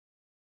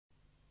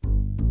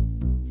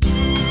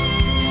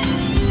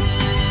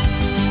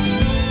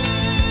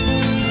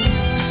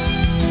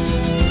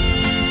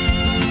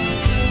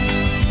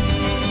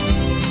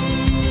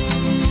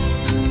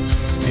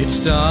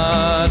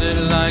started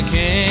like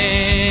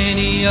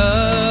any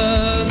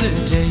other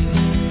day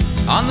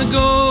on the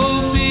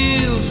gold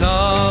fields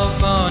of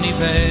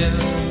Bonnyvale.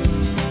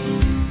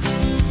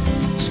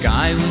 The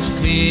sky was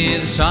clear,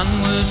 the sun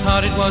was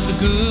hot, it was a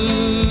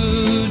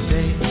good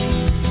day.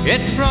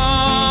 It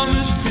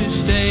promised to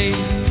stay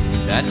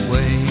that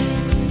way.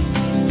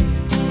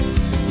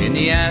 In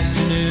the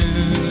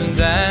afternoon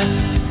that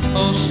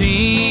all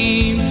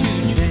seemed to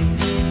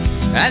change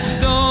as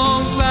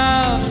storm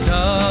clouds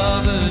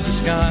covered the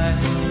sky.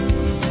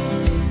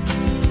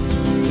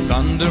 The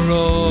thunder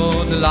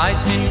roared, the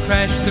lightning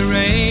crashed, the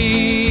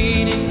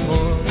rain it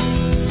poured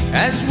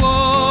as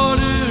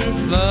water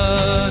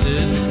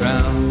flooded the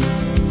ground.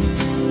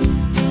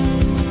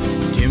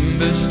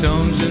 Timber,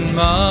 stones and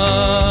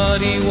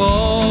muddy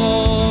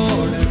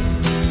water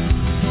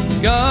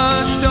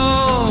gushed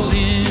all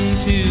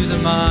into the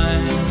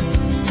mine.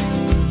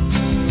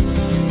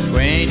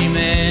 20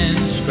 men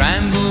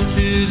scrambled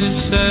to the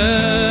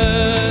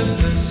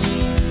surface,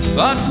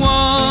 but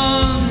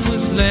one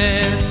was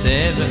left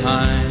there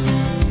behind.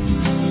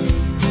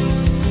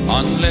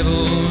 On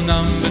level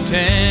number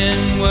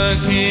 10,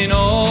 working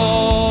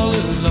all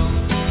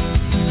alone,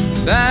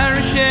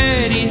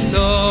 Varischetti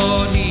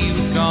thought he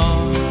was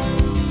gone.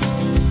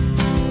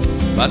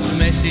 But the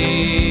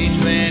message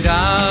went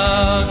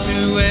out to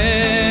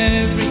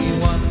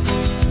everyone: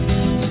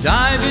 the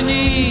diver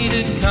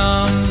needed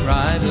come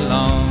right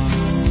along.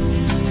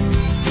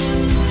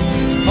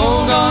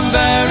 Hold on,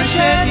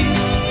 Varischetti,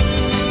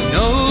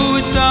 know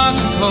it's dark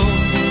and cold,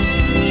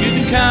 but you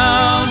can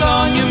count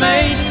on your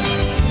mates,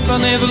 they'll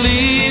never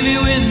leave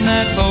you in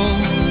that hole.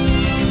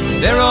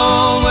 They're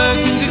all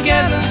working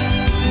together,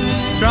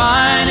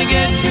 trying to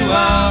get you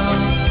out,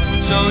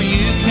 so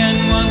you can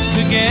once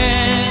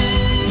again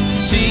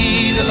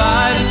see the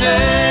light of day.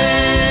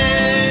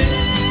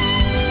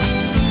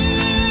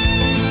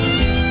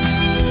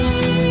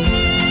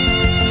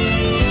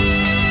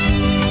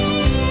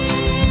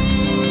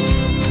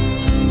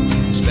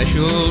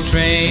 Special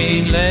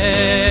train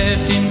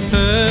left in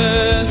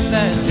Perth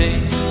that day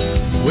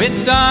with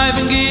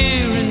diving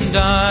gear and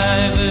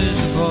divers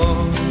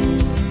aboard.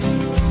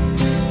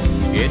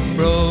 It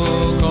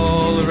broke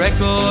all the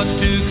records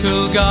to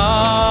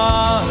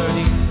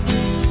Callaghan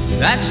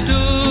that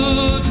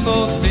stood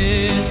for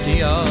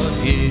 50-odd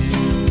years.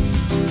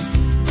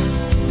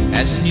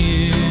 As the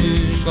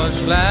news was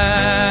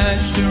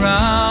flashed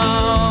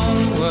around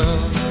the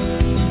world,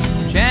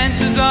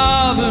 chances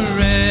of a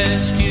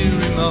rescue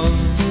remote.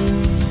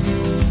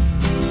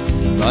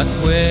 But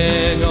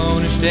we're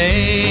gonna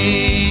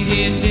stay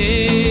here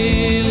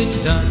till it's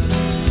done,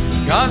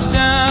 'cause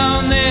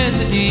down there's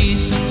a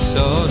decent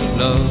sort of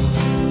blow.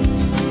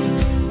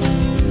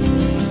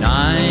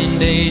 9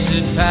 days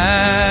had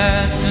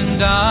passed and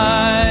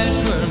dives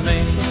were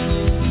made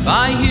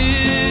by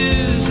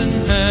Hughes and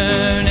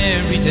Hearn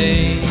every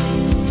day.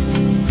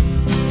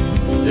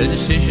 The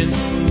decision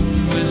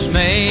was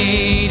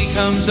made, he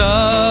comes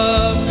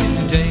up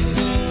today,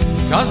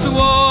 'cause the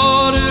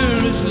water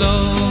is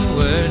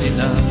lowered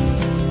enough.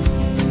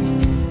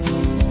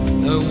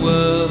 The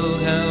world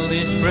held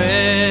its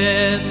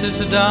breath as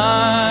the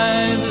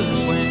divers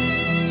went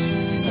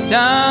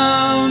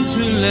down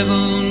to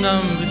level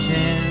number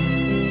 10.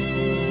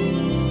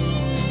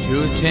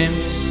 2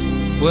 attempts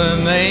were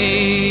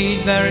made,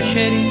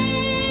 Varischetti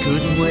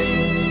couldn't wait,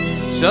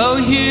 so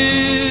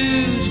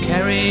Hughes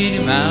carried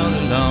him out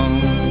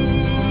alone.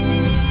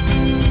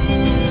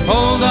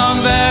 Hold on,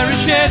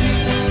 Varischetti,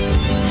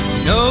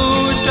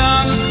 know it's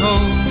dark and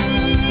cold,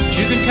 but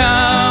you can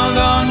count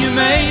on your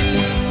mates,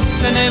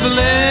 they never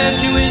left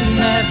you in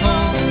that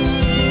hole.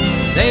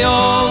 They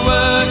all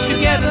worked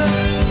together,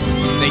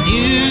 they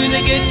knew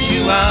they'd get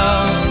you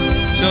out,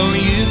 so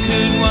you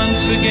could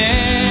once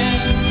again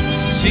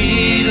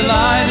see the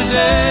light of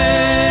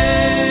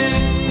day.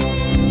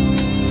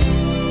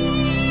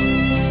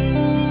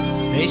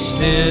 They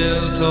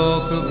still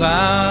talk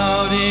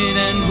about it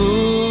and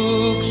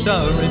books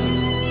are written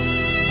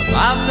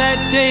about that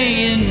day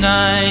in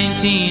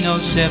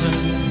 1907,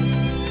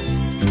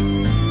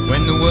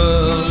 when the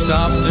world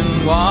stopped and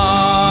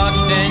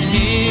watched and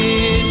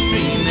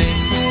history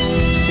made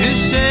to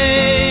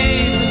say